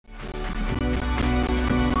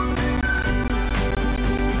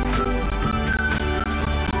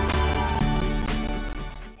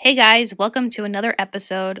Hey guys, welcome to another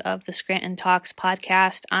episode of the Scranton Talks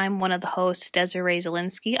podcast. I'm one of the hosts, Desiree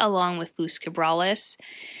Zielinski, along with Luz Cabrales.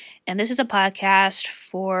 And this is a podcast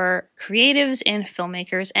for creatives and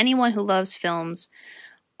filmmakers, anyone who loves films.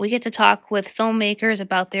 We get to talk with filmmakers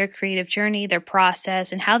about their creative journey, their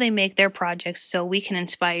process, and how they make their projects so we can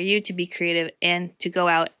inspire you to be creative and to go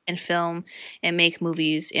out and film and make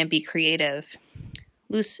movies and be creative.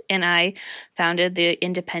 Luz and I founded the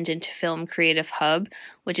Independent Film Creative Hub,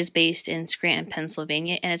 which is based in Scranton,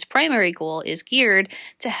 Pennsylvania, and its primary goal is geared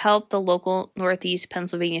to help the local Northeast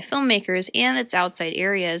Pennsylvania filmmakers and its outside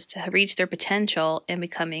areas to reach their potential in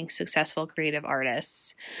becoming successful creative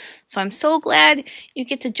artists. So I'm so glad you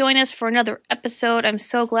get to join us for another episode. I'm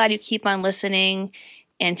so glad you keep on listening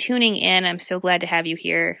and tuning in. I'm so glad to have you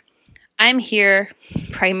here. I'm here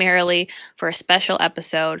primarily for a special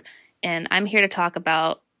episode, and I'm here to talk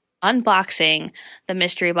about unboxing the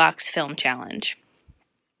Mystery Box Film Challenge.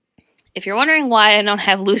 If you're wondering why I don't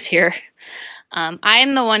have Luz here,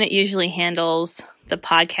 I'm the one that usually handles the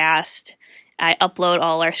podcast. I upload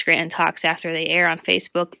all our Scranton Talks after they air on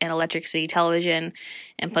Facebook and Electric City Television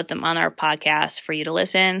and put them on our podcast for you to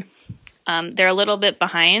listen. They're a little bit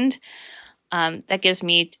behind. That gives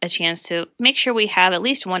me a chance to make sure we have at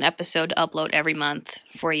least one episode to upload every month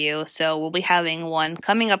for you. So we'll be having one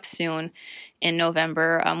coming up soon in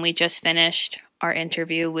November. We just finished our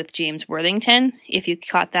interview with James Worthington. If you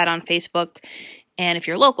caught that on Facebook, and if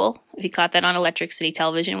you're local, if you caught that on Electric City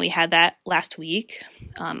Television, we had that last week.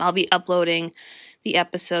 I'll be uploading the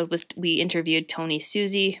episode we interviewed Tony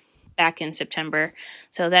Susie back in September.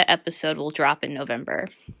 So that episode will drop in November.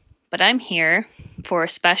 But I'm here for a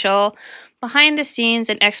special behind the scenes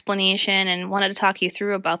and explanation and wanted to talk you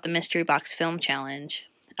through about the Mystery Box Film Challenge.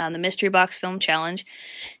 The Mystery Box Film Challenge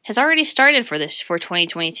has already started for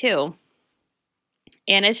 2022.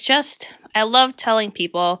 And I love telling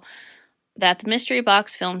people that the Mystery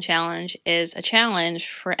Box Film Challenge is a challenge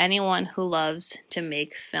for anyone who loves to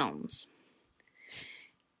make films.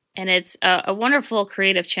 And it's a wonderful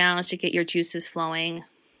creative challenge to get your juices flowing.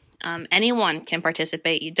 Anyone can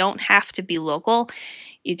participate. You don't have to be local.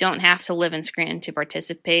 You don't have to live in Scranton to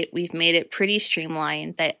participate. We've made it pretty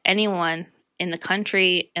streamlined that anyone in the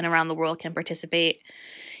country and around the world can participate.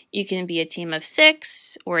 You can be a team of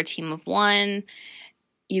 6 or a team of 1.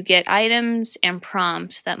 You get items and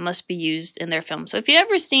prompts that must be used in their film. So if you've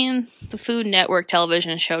ever seen the Food Network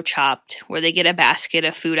television show Chopped, where they get a basket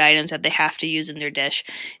of food items that they have to use in their dish,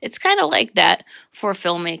 it's kind of like that for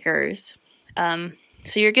filmmakers.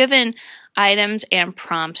 So you're given items and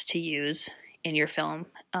prompts to use in your film.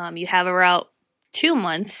 You have around 2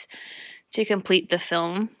 months to complete the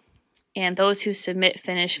film, and those who submit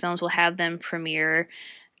finished films will have them premiere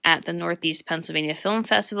at the Northeast Pennsylvania Film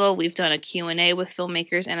Festival. We've done a Q&A with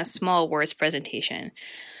filmmakers and a small awards presentation.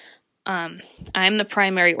 I'm the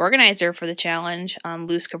primary organizer for the challenge.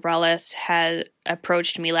 Luz Cabrales had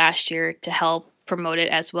approached me last year to help promote it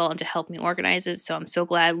as well and to help me organize it, so I'm so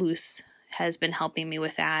glad Luz has been helping me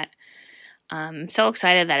with that. I'm so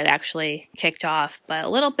excited that it actually kicked off, but a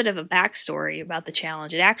little bit of a backstory about the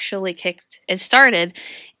challenge. It started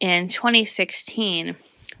in 2016,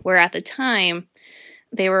 where at the time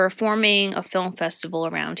they were forming a film festival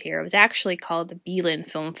around here. It was actually called the Beelan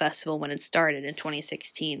Film Festival when it started in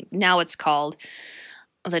 2016. Now it's called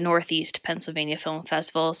the Northeast Pennsylvania Film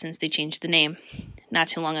Festival since they changed the name not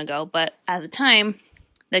too long ago. But at the time,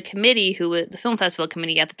 the film festival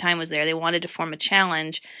committee at the time was there. They wanted to form a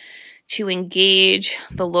challenge to engage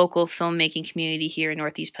the local filmmaking community here in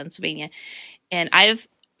Northeast Pennsylvania. And I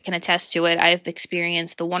can attest to it. I've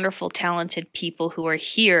experienced the wonderful, talented people who are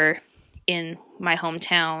here in my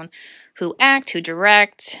hometown, who act, who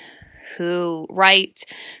direct, who write,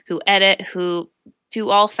 who edit, who do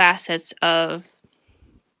all facets of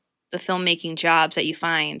the filmmaking jobs that you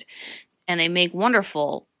find. And they make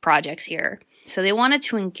wonderful projects here. So they wanted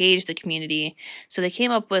to engage the community. So they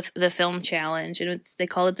came up with the film challenge, and they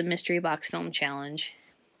called it the Mystery Box Film Challenge.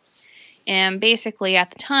 And basically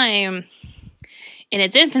at the time, in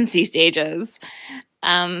its infancy stages,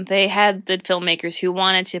 they had the filmmakers who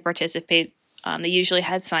wanted to participate. They usually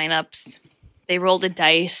had signups. They rolled a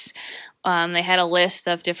dice. They had a list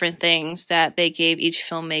of different things that they gave each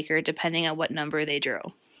filmmaker depending on what number they drew.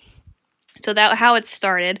 So that's how it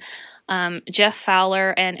started. Jeff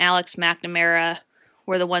Fowler and Alex McNamara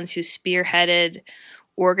were the ones who spearheaded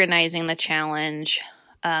organizing the challenge,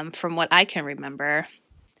 from what I can remember.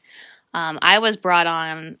 I was brought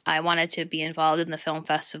on. I wanted to be involved in the film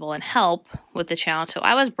festival and help with the challenge. So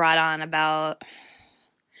I was brought on about,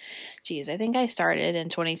 I think I started in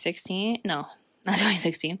 2016. No, not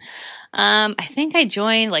 2016. I think I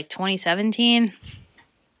joined like 2017.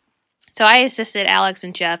 So I assisted Alex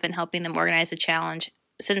and Jeff in helping them organize the challenge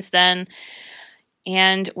since then.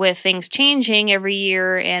 And with things changing every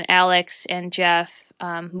year, and Alex and Jeff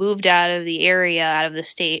moved out of the area, out of the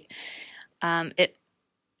state, it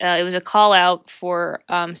was a call out for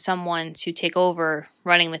someone to take over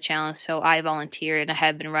running the challenge. So I volunteered, and I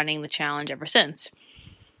have been running the challenge ever since.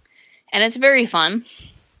 And it's very fun.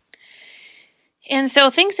 And so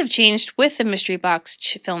things have changed with the Mystery Box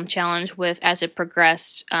Film Challenge. As it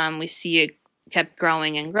progressed, we see it kept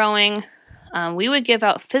growing and growing. We would give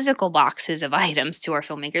out physical boxes of items to our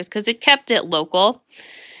filmmakers because it kept it local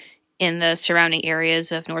in the surrounding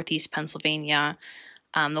areas of Northeast Pennsylvania.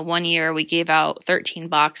 The one year we gave out 13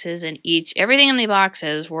 boxes, and everything in the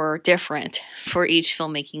boxes were different for each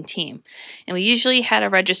filmmaking team. And we usually had a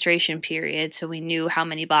registration period, so we knew how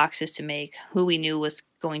many boxes to make, who we knew was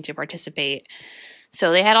going to participate.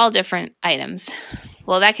 So they had all different items.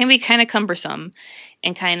 Well, that can be kind of cumbersome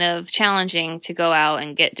and kind of challenging to go out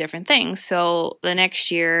and get different things. So the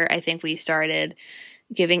next year, I think we started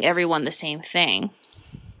giving everyone the same thing,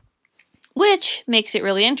 which makes it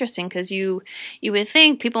really interesting because you would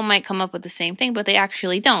think people might come up with the same thing, but they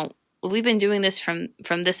actually don't. We've been doing this from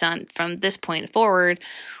this point forward,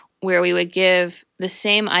 where we would give the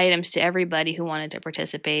same items to everybody who wanted to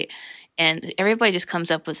participate, and everybody just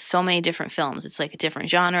comes up with so many different films. It's like a different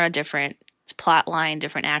genre, different plot line,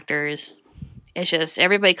 different actors. It's just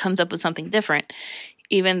everybody comes up with something different,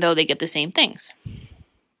 even though they get the same things.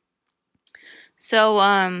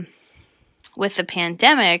 So with the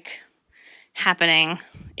pandemic happening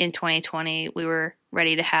in 2020, we were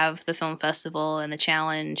ready to have the film festival and the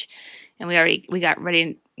challenge, and we got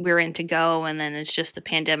ready, we were in to go, and then it's just the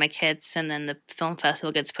pandemic hits, and then the film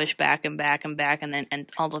festival gets pushed back and back and back, and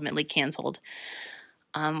ultimately canceled.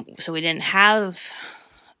 So we didn't have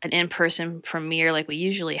an in-person premiere like we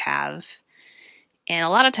usually have. And a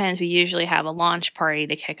lot of times we usually have a launch party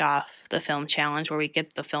to kick off the film challenge, where we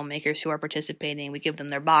get the filmmakers who are participating, we give them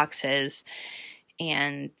their boxes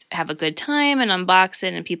and have a good time and unbox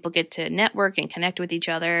it, and people get to network and connect with each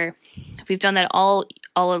other. We've done that all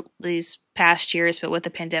of these past years, but with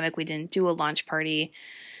the pandemic, we didn't do a launch party.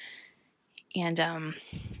 And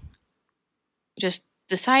just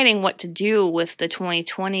deciding what to do with the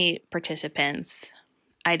 2020 participants,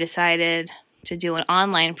 I decided to do an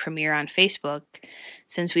online premiere on Facebook,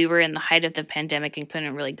 since we were in the height of the pandemic and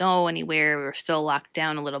couldn't really go anywhere. We were still locked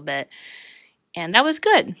down a little bit, and that was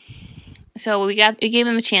good. So we gave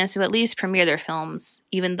them a chance to at least premiere their films,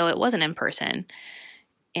 even though it wasn't in person,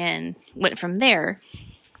 and went from there.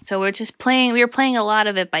 So we were playing a lot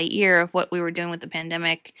of it by ear of what we were doing with the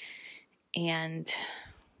pandemic, and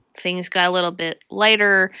things got a little bit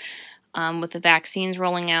lighter with the vaccines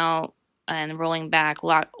rolling out and rolling back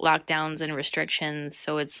lockdowns and restrictions.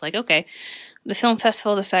 So it's like, okay, the film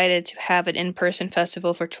festival decided to have an in-person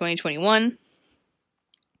festival for 2021.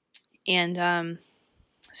 And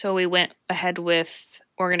so we went ahead with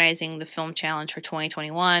organizing the film challenge for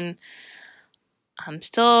 2021.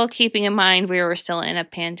 Still keeping in mind we were still in a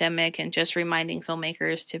pandemic, and just reminding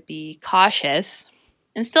filmmakers to be cautious,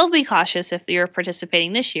 and still be cautious if you're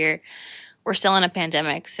participating this year. We're still in a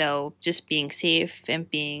pandemic, so just being safe and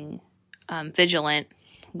being vigilant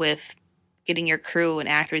with getting your crew and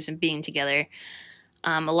actors and being together.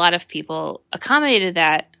 A lot of people accommodated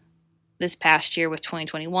that this past year with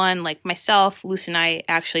 2021. Like myself, Luce and I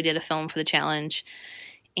actually did a film for the challenge,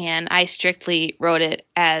 and I strictly wrote it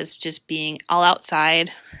as just being all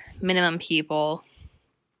outside, minimum people.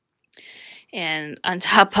 And on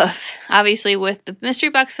top of, obviously, with the Mystery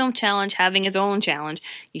Box Film Challenge having its own challenge,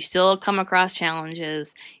 you still come across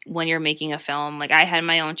challenges when you're making a film. Like I had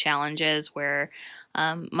my own challenges where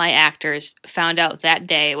my actors found out that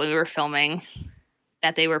day when we were filming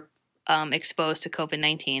that they were exposed to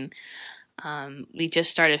COVID-19. We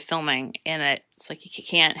just started filming, and it's like you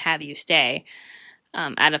can't have you stay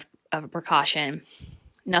out of a precaution.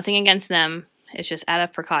 Nothing against them. It's just out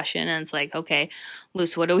of precaution. And it's like, okay,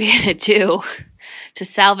 Luce, what are we going to do to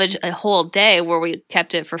salvage a whole day where we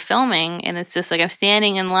kept it for filming? And it's just like I'm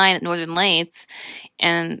standing in line at Northern Lights,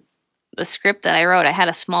 and the script that I wrote, I had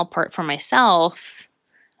a small part for myself.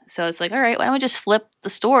 So it's like, all right, why don't we just flip the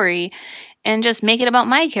story and just make it about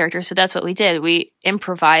my character? So that's what we did. We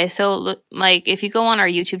improvised. So like if you go on our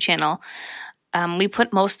YouTube channel, we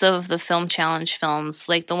put most of the film challenge films,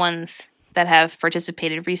 like the ones that have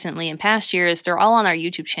participated recently in past years, they're all on our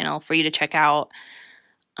YouTube channel for you to check out.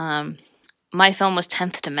 My film was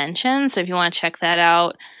 10th Dimension, so if you want to check that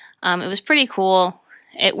out, it was pretty cool.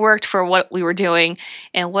 It worked for what we were doing,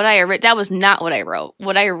 and what I wrote, that was not what I wrote.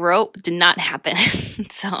 What I wrote did not happen.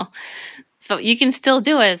 So So you can still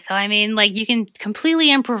do it. So, I mean, like, you can completely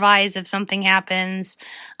improvise if something happens.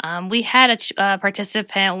 We had a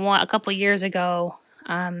participant a couple years ago.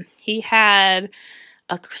 He had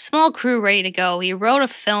a small crew ready to go. He wrote a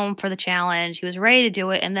film for the challenge. He was ready to do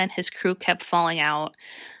it, and then his crew kept falling out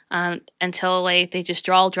until like they just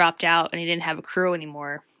all dropped out, and he didn't have a crew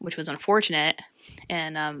anymore, which was unfortunate.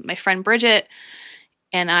 And my friend Bridget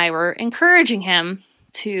and I were encouraging him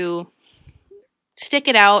to stick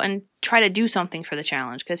it out and try to do something for the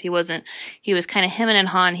challenge, because he was kind of hemming and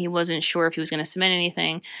hawing. He wasn't sure if he was going to submit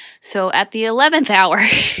anything. So at the 11th hour,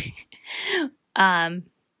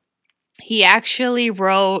 he actually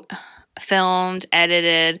wrote, filmed,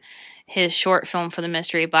 edited his short film for the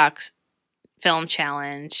Mystery Box Film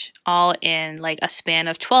Challenge, all in like a span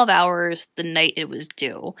of 12 hours the night it was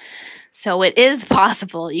due. So it is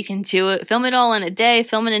possible. You can do it, film it all in a day,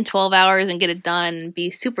 film it in 12 hours and get it done and be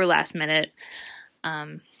super last minute.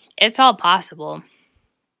 It's all possible.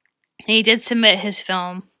 He did submit his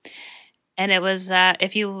film, and it was,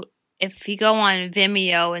 if you go on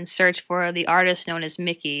Vimeo and search for The Artist Known as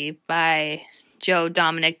Mickey by Joe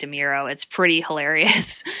Dominic DeMuro, it's pretty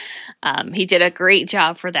hilarious. He did a great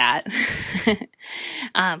job for that.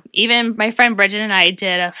 Even my friend Bridget and I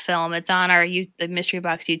did a film. It's on the Mystery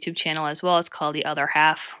Box YouTube channel as well. It's called The Other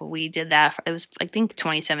Half. We did that. It was, I think,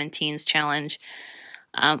 2017's challenge.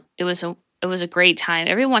 It was a great time.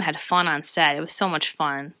 Everyone had fun on set. It was so much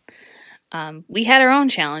fun. We had our own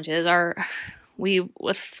challenges.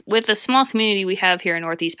 With the small community we have here in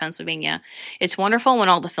Northeast Pennsylvania, it's wonderful when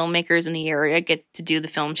all the filmmakers in the area get to do the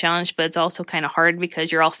film challenge, but it's also kind of hard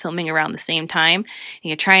because you're all filming around the same time and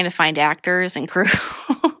you're trying to find actors and crew.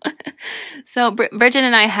 So Bridget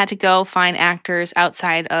and I had to go find actors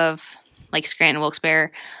outside of like Scranton,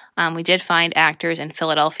 Wilkes-Barre. We did find actors in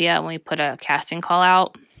Philadelphia when we put a casting call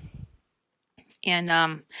out.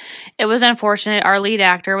 And it was unfortunate. Our lead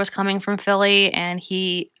actor was coming from Philly, and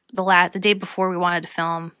the day before we wanted to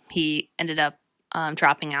film, he ended up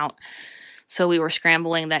dropping out. So we were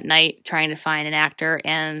scrambling that night trying to find an actor,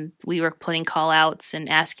 and we were putting call outs and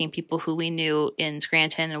asking people who we knew in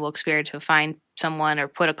Scranton and Wilkes-Barre to find someone, or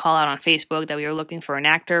put a call out on Facebook that we were looking for an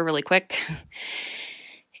actor really quick.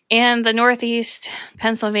 And the Northeast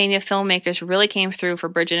Pennsylvania filmmakers really came through for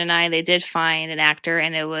Bridget and I. They did find an actor,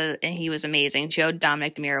 and he was amazing. Joe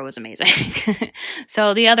Dominic DeMuro was amazing.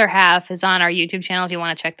 So The Other Half is on our YouTube channel if you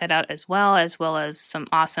want to check that out as well as some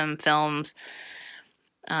awesome films.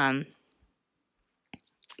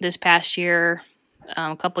 This past year,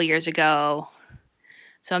 a couple years ago.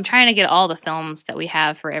 So I'm trying to get all the films that we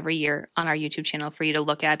have for every year on our YouTube channel for you to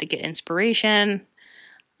look at to get inspiration.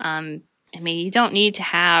 I mean, you don't need to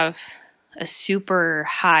have a super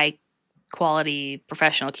high quality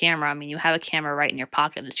professional camera. I mean, you have a camera right in your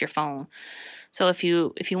pocket. It's your phone. So if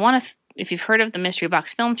you've heard of the Mystery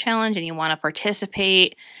Box Film Challenge and you want to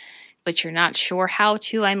participate, but you're not sure how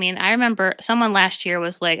to, I mean, I remember someone last year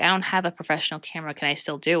was like, I don't have a professional camera. Can I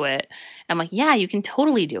still do it? I'm like, yeah, you can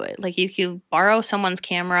totally do it. Like, you can borrow someone's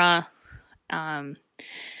camera,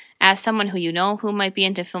 ask someone who you know who might be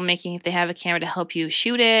into filmmaking if they have a camera to help you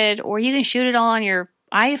shoot it, or you can shoot it all on your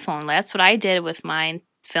iPhone. That's what I did with my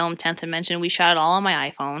film 10th Dimension. We shot it all on my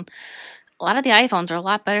iPhone. A lot of the iPhones are a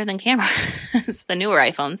lot better than cameras, the newer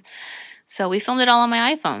iPhones. So we filmed it all on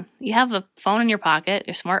my iPhone. You have a phone in your pocket,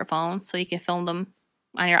 your smartphone, so you can film them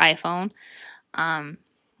on your iPhone.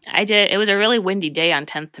 It was a really windy day on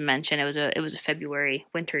 10th Dimension. It was a February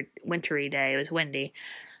wintry day. It was windy.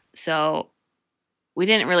 So we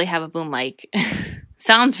didn't really have a boom mic.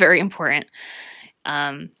 Sounds very important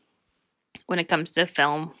when it comes to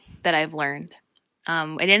film that I've learned.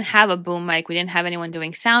 I didn't have a boom mic. We didn't have anyone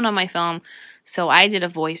doing sound on my film. So I did a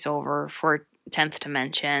voiceover for 10th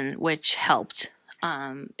Dimension, which helped.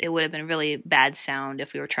 It would have been really bad sound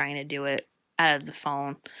if we were trying to do it out of the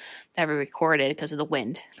phone that we recorded because of the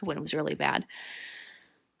wind. The wind was really bad.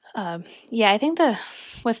 I think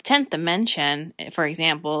with 10th Dimension, for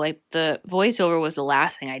example, like the voiceover was the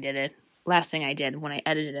last thing I did when I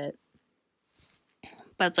edited it.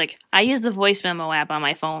 But it's like, I use the voice memo app on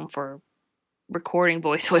my phone for recording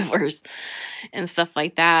voiceovers and stuff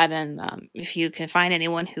like that. And if you can find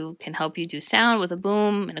anyone who can help you do sound with a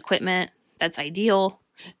boom and equipment, that's ideal.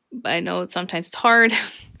 But I know sometimes it's hard.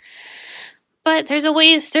 But there's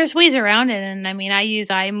ways around it. And I mean, I use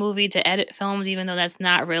iMovie to edit films, even though that's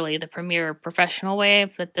not really the premier professional way,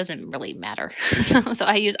 but it doesn't really matter. So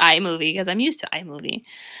I use iMovie because I'm used to iMovie.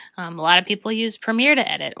 A lot of people use Premiere to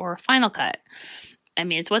edit, or Final Cut. I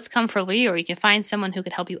mean, it's what's comfortable for you, or you can find someone who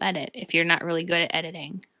could help you edit if you're not really good at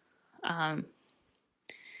editing.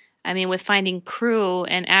 I mean, with finding crew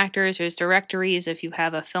and actors, there's directories. If you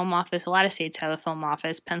have a film office, a lot of states have a film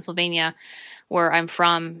office. Pennsylvania, where I'm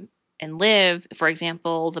from and live, for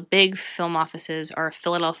example, the big film offices are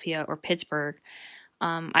Philadelphia or Pittsburgh.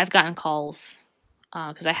 I've gotten calls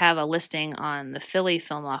because I have a listing on the Philly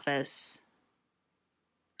film office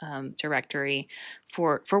directory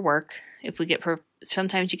for work. If we get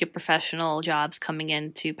sometimes you get professional jobs coming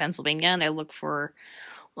into Pennsylvania, and they look for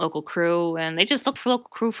local crew, and they just look for local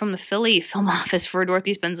crew from the Philly film office for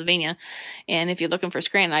Northeast Pennsylvania. And if you're looking for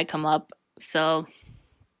Scranton, I come up. So,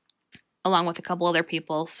 along with a couple other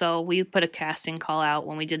people. So we put a casting call out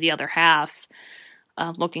when we did the other half,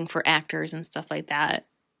 looking for actors and stuff like that.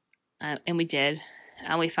 And we did.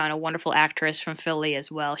 And we found a wonderful actress from Philly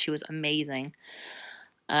as well. She was amazing.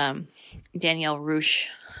 Danielle Roosh.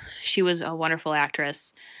 She was a wonderful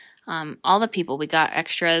actress. All the people, we got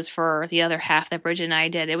extras for the other half that Bridget and I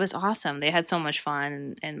did. It was awesome. They had so much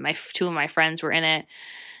fun. And two of my friends were in it.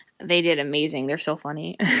 They did amazing. They're so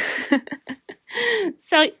funny.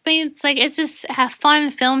 So, I mean, it's just a fun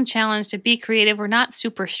film challenge to be creative. We're not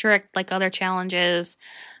super strict like other challenges.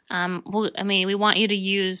 We want you to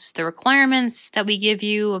use the requirements that we give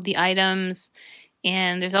you of the items.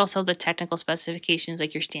 And there's also the technical specifications,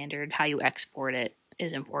 like your standard, how you export it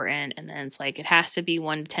is important. And then it has to be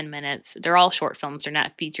 1 to 10 minutes. They're all short films. They're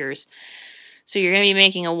not features. So you're going to be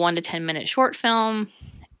making a 1 to 10 minute short film.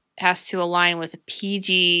 It has to align with a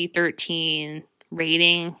PG-13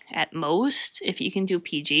 rating at most. If you can do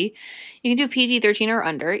PG, you can do PG-13 or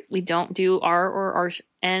under. We don't do R or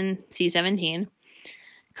NC-17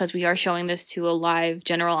 because we are showing this to a live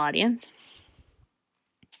general audience.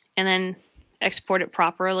 And then export it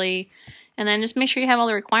properly, and then just make sure you have all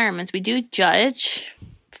the requirements. We do judge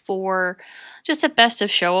for just a Best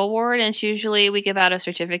of Show award, and it's usually we give out a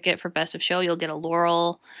certificate for Best of Show. You'll get a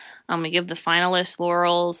laurel. We give the finalists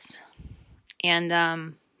laurels and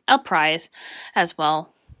a prize as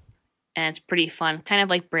well. And it's pretty fun, kind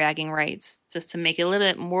of like bragging rights, just to make it a little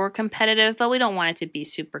bit more competitive, but we don't want it to be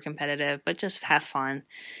super competitive, but just have fun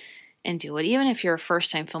and do it. Even if you're a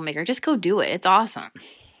first-time filmmaker, just go do it. It's awesome.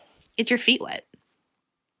 Get your feet wet.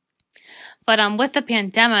 But with the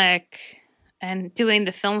pandemic and doing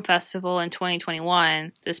the film festival in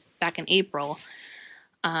 2021, this back in April,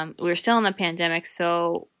 we were still in the pandemic,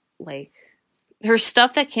 so there's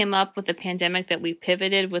stuff that came up with the pandemic that we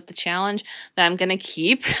pivoted with the challenge that I'm gonna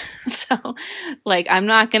keep. So I'm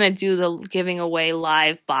not gonna do the giving away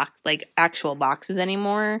live actual boxes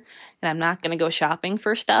anymore, and I'm not gonna go shopping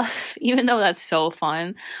for stuff, even though that's so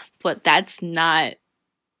fun. But that's not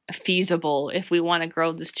feasible if we want to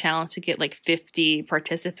grow this challenge to get 50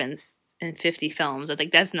 participants in 50 films. I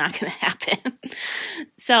think that's not going to happen.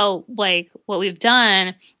 So what we've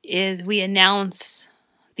done is we announce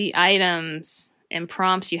the items and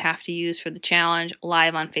prompts you have to use for the challenge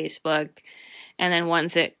live on Facebook. And then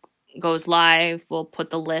once it goes live, we'll put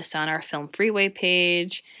the list on our Film Freeway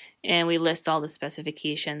page, and we list all the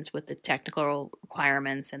specifications with the technical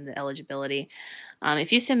requirements and the eligibility.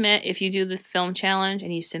 If you do the film challenge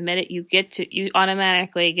and you submit it, you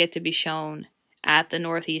automatically get to be shown at the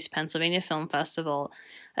Northeast Pennsylvania Film Festival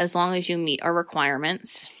as long as you meet our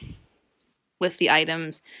requirements with the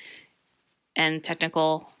items and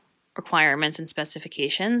technical requirements and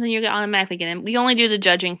specifications, and you automatically get in. We only do the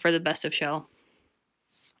judging for the Best of Show.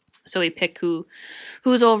 So we pick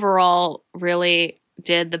who's overall really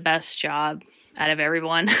did the best job out of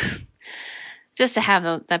everyone. Just to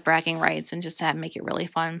have that bragging rights and just to make it really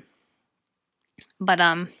fun. But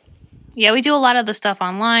we do a lot of the stuff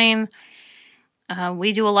online.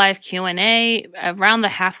 We do a live Q&A around the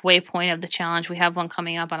halfway point of the challenge. We have one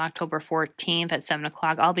coming up on October 14th at 7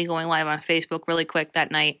 o'clock. I'll be going live on Facebook really quick that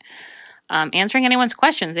night, answering anyone's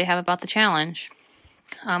questions they have about the challenge.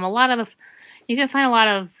 You can find a lot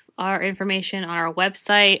of our information on our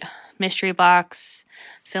website,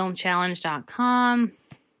 mysteryboxfilmchallenge.com.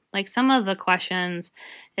 Some of the questions,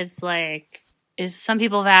 some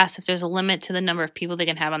people have asked if there's a limit to the number of people they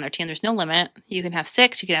can have on their team. There's no limit. You can have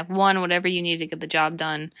 6, you can have 1, whatever you need to get the job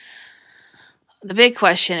done. The big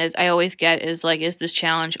question I always get is this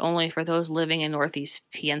challenge only for those living in Northeast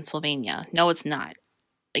Pennsylvania? No, it's not.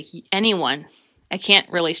 Anyone, I can't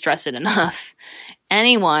really stress it enough.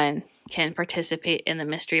 Anyone can participate in the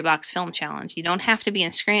Mystery Box Film Challenge. You don't have to be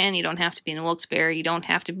in Scranton. You don't have to be in Wilkes-Barre. You don't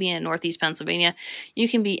have to be in Northeast Pennsylvania. You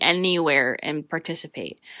can be anywhere and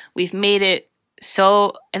participate. We've made it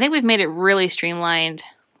I think we've made it really streamlined,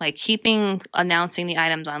 keeping announcing the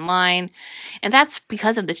items online. And that's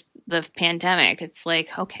because of the pandemic. It's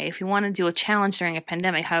okay, if you want to do a challenge during a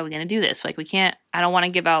pandemic, how are we going to do this? I don't want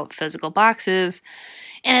to give out physical boxes.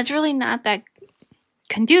 And it's really not that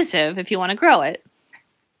conducive if you want to grow it.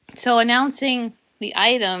 So announcing the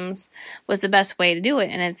items was the best way to do it,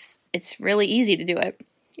 and it's really easy to do it.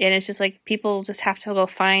 And it's just like people just have to go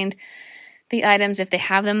find the items if they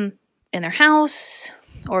have them in their house,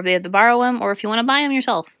 or if they have to borrow them, or if you want to buy them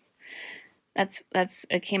yourself. That's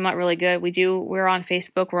it came out really good. We're on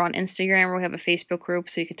Facebook, we're on Instagram, we have a Facebook group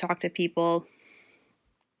so you can talk to people.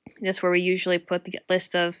 That's where we usually put the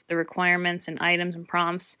list of the requirements and items and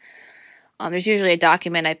prompts. There's usually a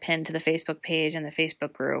document I pin to the Facebook page and the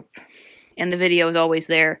Facebook group. And the video is always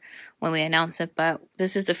there when we announce it. But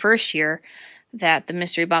this is the first year that the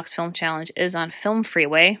Mystery Box Film Challenge is on Film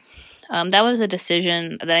Freeway. That was a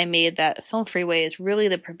decision that I made, that Film Freeway is really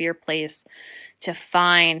the premier place to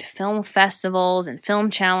find film festivals and film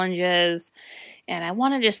challenges. And I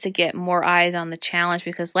wanted just to get more eyes on the challenge,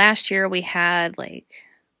 because last year we had 21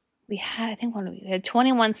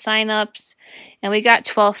 signups and we got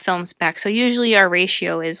 12 films back. So usually our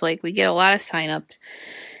ratio is like we get a lot of signups,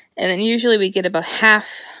 and then usually we get about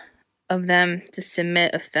half of them to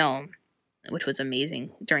submit a film, which was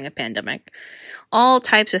amazing during a pandemic. All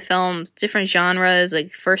types of films, different genres,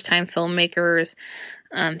 like first-time filmmakers,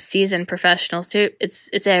 seasoned professionals too.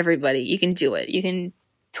 It's everybody. You can do it. You can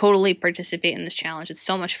totally participate in this challenge. It's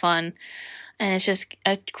so much fun. And it's just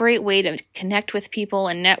a great way to connect with people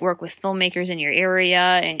and network with filmmakers in your area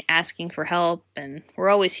and asking for help. And we're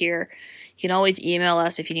always here. You can always email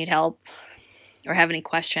us if you need help or have any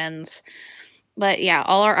questions. But yeah,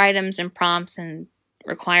 all our items and prompts and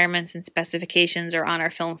requirements and specifications are on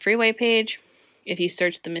our Film Freeway page if you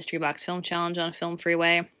search the Mystery Box Film Challenge on Film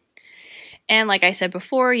Freeway. And like I said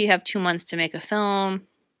before, you have 2 months to make a film.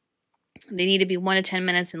 They need to be 1 to 10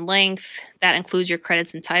 minutes in length. That includes your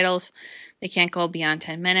credits and titles. They can't go beyond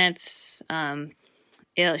 10 minutes.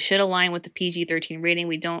 It should align with the PG-13 rating.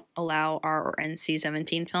 We don't allow R or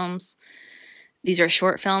NC-17 films. These are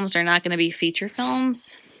short films. They're not going to be feature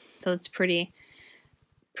films. So it's pretty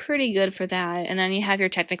good for that. And then you have your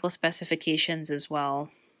technical specifications as well.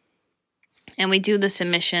 And we do the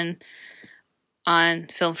submission on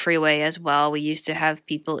Film Freeway as well. We used to have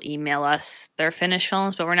people email us their finished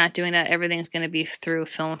films, but we're not doing that. Everything's going to be through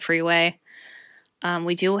Film Freeway.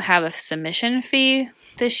 We do have a submission fee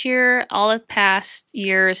this year. All the past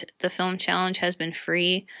years, the film challenge has been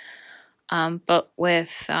free. But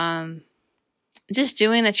with just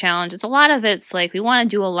doing the challenge, it's a lot of it's like we want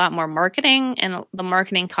to do a lot more marketing, and the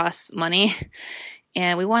marketing costs money.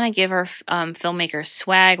 And we want to give our filmmakers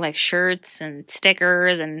swag, like shirts and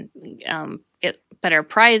stickers, and get better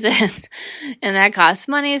prizes, and that costs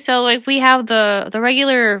money. So like we have the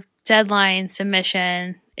regular deadline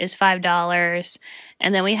submission is $5,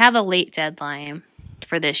 and then we have a late deadline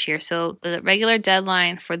for this year. So the regular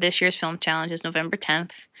deadline for this year's film challenge is November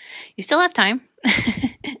 10th. You still have time.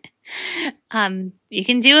 You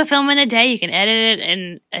can do a film in a day. You can edit it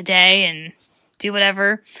in a day and do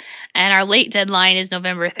whatever. And our late deadline is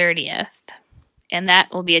November 30th. And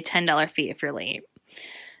that will be a $10 fee if you're late.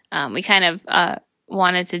 We kind of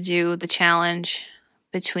wanted to do the challenge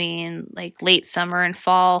between like late summer and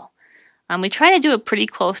fall. We try to do it pretty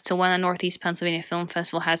close to when the Northeast Pennsylvania Film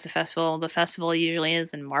Festival has the festival. The festival usually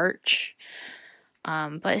is in March.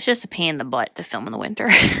 But it's just a pain in the butt to film in the winter.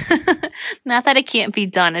 Not that it can't be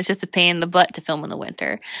done. It's just a pain in the butt to film in the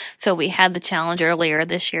winter. So we had the challenge earlier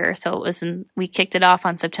this year. So we kicked it off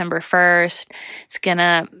on September 1st. It's going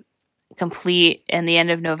to complete in the end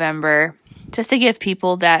of November, just to give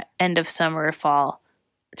people that end of summer or fall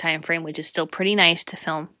time frame, which is still pretty nice to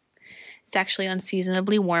film. It's actually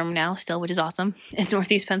unseasonably warm now still, which is awesome in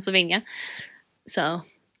Northeast Pennsylvania. So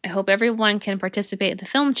I hope everyone can participate in the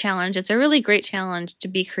film challenge. It's a really great challenge to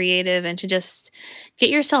be creative and to just get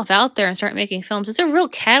yourself out there and start making films. It's a real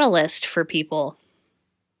catalyst for people.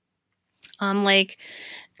 Like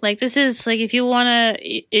this is like, if you want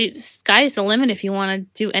to, sky's the limit if you want to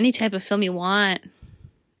do any type of film you want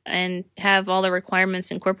and have all the requirements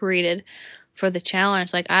incorporated for the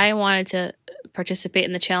challenge. Like I wanted to participate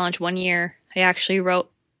in the challenge one year. I actually wrote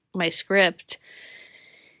my script,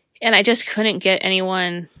 and I just couldn't get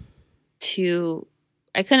anyone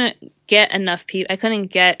I couldn't get enough people. I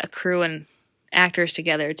couldn't get a crew and actors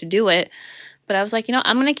together to do it. But I was like,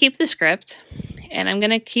 I'm going to keep the script, and I'm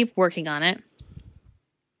going to keep working on it,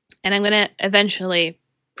 and I'm going to eventually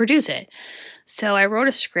produce it. So I wrote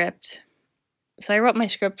a script. So I wrote my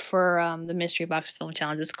script for the Mystery Box Film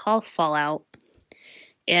Challenge. It's called Fallout.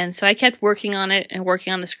 And so I kept working on it and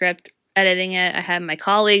working on the script, editing it. I had my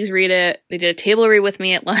colleagues read it. They did a table read with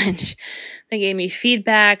me at lunch. They gave me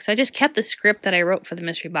feedback. So I just kept the script that I wrote for the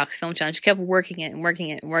Mystery Box Film Challenge. Just kept working it and working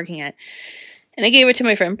it and working it. And I gave it to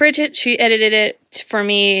my friend Bridget. She edited it for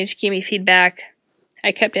me. She gave me feedback.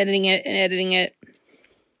 I kept editing it.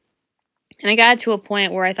 And I got to a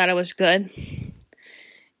point where I thought it was good.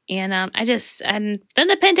 And and then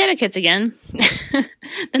the pandemic hits again.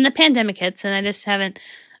 Then the pandemic hits, and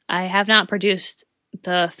I have not produced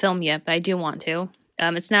the film yet, but I do want to.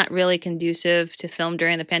 It's not really conducive to film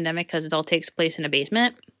during the pandemic because it all takes place in a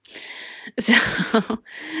basement.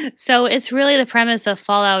 So it's really the premise of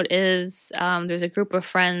Fallout is there's a group of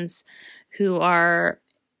friends who are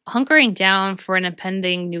hunkering down for an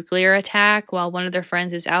impending nuclear attack while one of their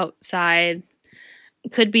friends is outside.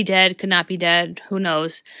 Could be dead, could not be dead, who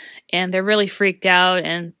knows. And they're really freaked out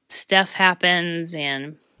and stuff happens,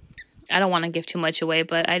 and I don't want to give too much away,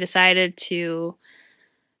 but I decided to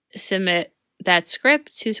submit that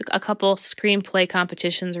script to a couple screenplay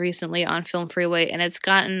competitions recently on Film Freeway,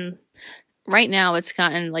 and right now it's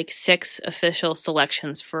gotten like 6 official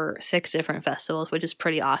selections for 6 different festivals, which is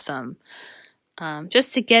pretty awesome.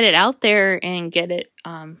 Just to get it out there and get it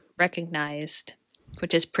recognized,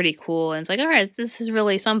 which is pretty cool. And it's like, all right, this is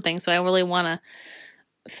really something. So I really want to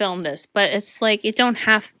film this. But it's like, it's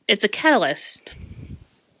a catalyst.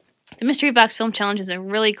 The Mystery Box Film Challenge is a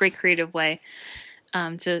really great creative way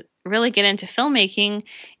to really get into filmmaking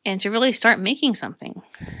and to really start making something.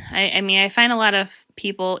 I mean, I find a lot of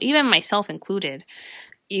people, even myself included,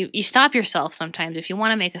 you stop yourself sometimes. If you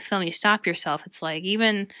want to make a film, you stop yourself. It's like,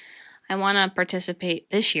 even I want to participate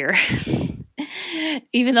this year.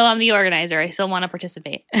 Even though I'm the organizer, I still want to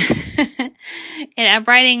participate. And I'm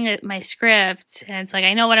writing my script, and it's like,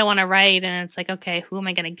 I know what I want to write, and it's like, okay, who am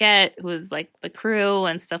I going to get? Who's like the crew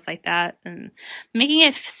and stuff like that, and making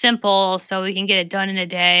it simple so we can get it done in a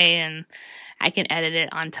day, and I can edit it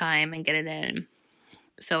on time and get it in.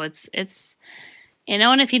 So it's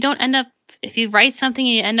and if you write something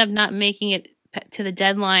and you end up not making it to the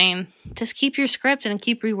deadline, just keep your script and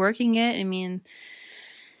keep reworking it. I mean,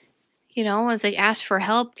 it's like, ask for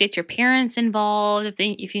help, get your parents involved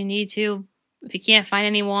if you need to. If you can't find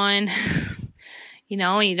anyone, you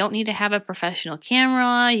don't need to have a professional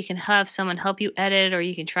camera. You can have someone help you edit, or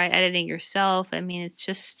you can try editing yourself. I mean, it's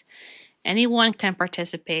just anyone can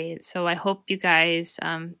participate. So I hope you guys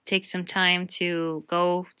take some time to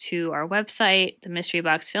go to our website, the Mystery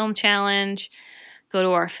Box Film Challenge, go to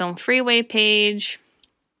our Film Freeway page.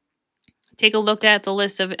 Take a look at the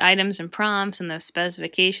list of items and prompts and the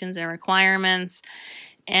specifications and requirements,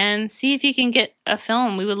 and see if you can get a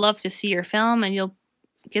film. We would love to see your film, and you'll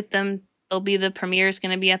get them. The premiere is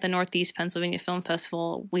going to be at the Northeast Pennsylvania Film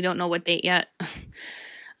Festival. We don't know what date yet.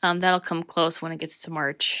 That'll come close when it gets to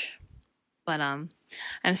March. But I'm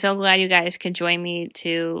so glad you guys could join me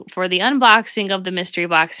for the unboxing of the Mystery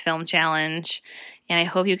Box Film Challenge, and I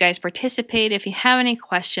hope you guys participate. If you have any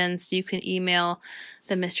questions, you can email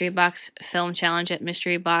the Mystery Box Film Challenge at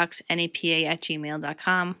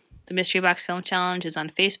mysteryboxnepa@gmail.com. The Mystery Box Film Challenge is on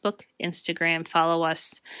Facebook, Instagram, follow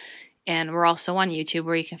us, and we're also on YouTube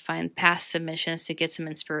where you can find past submissions to get some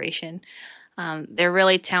inspiration. They're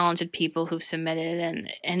really talented people who've submitted,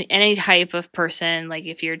 and any type of person, like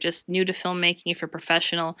if you're just new to filmmaking, if you're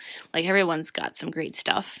professional, like everyone's got some great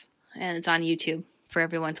stuff, and it's on YouTube for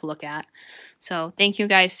everyone to look at. So thank you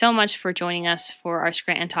guys so much for joining us for our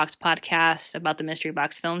Scranton Talks podcast about the Mystery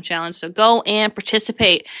Box Film Challenge. So go and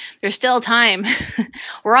participate. There's still time.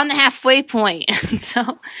 We're on the halfway point.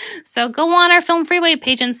 So go on our Film Freeway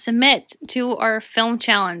page and submit to our film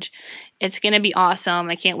challenge. It's going to be awesome.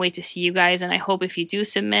 I can't wait to see you guys. And I hope if you do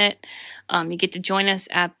submit, you get to join us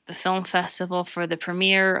at the film festival for the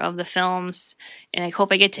premiere of the films. And I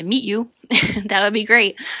hope I get to meet you. That would be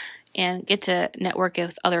great. And get to network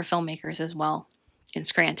with other filmmakers as well in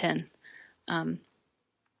Scranton.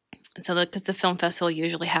 Because the film festival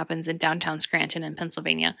usually happens in downtown Scranton in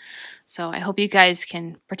Pennsylvania. So I hope you guys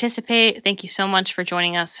can participate. Thank you so much for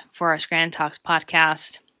joining us for our Scranton Talks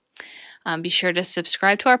podcast. Be sure to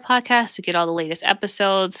subscribe to our podcast to get all the latest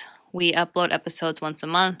episodes. We upload episodes once a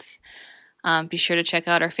month. Be sure to check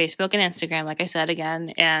out our Facebook and Instagram, like I said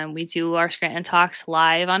again. And we do our Scranton Talks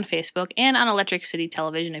live on Facebook and on Electric City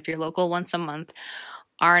Television if you're local once a month.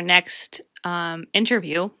 Our next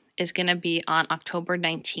interview is going to be on October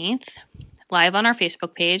 19th, live on our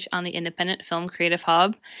Facebook page on the Independent Film Creative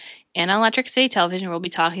Hub. And on Electric City Television, we'll be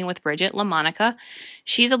talking with Bridget LaMonica.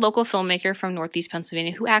 She's a local filmmaker from Northeast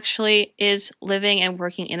Pennsylvania who actually is living and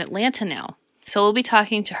working in Atlanta now. So we'll be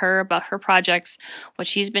talking to her about her projects, what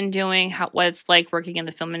she's been doing, what it's like working in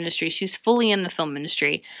the film industry. She's fully in the film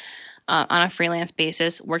industry on a freelance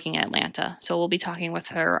basis working in Atlanta. So we'll be talking with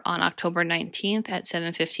her on October 19th at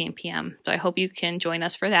 7:15 p.m. So I hope you can join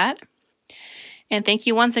us for that. And thank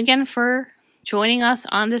you once again for joining us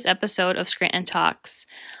on this episode of Scranton Talks.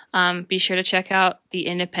 Be sure to check out the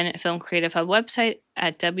Independent Film Creative Hub website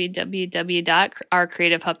at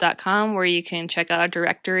www.ourcreativehub.com, where you can check out a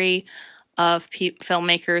directory of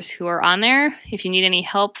filmmakers who are on there. If you need any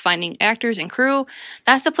help finding actors and crew,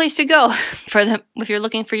 that's the place to go for them if you're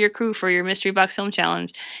looking for your crew for your Mystery Box Film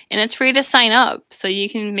Challenge. And it's free to sign up, so you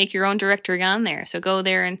can make your own directory on there. So go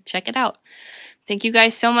there and check it out. Thank you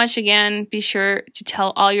guys so much again. Be sure to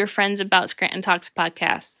tell all your friends about Scranton Talks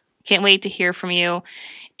podcast. Can't wait to hear from you,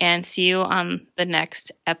 and see you on the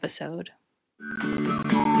next episode.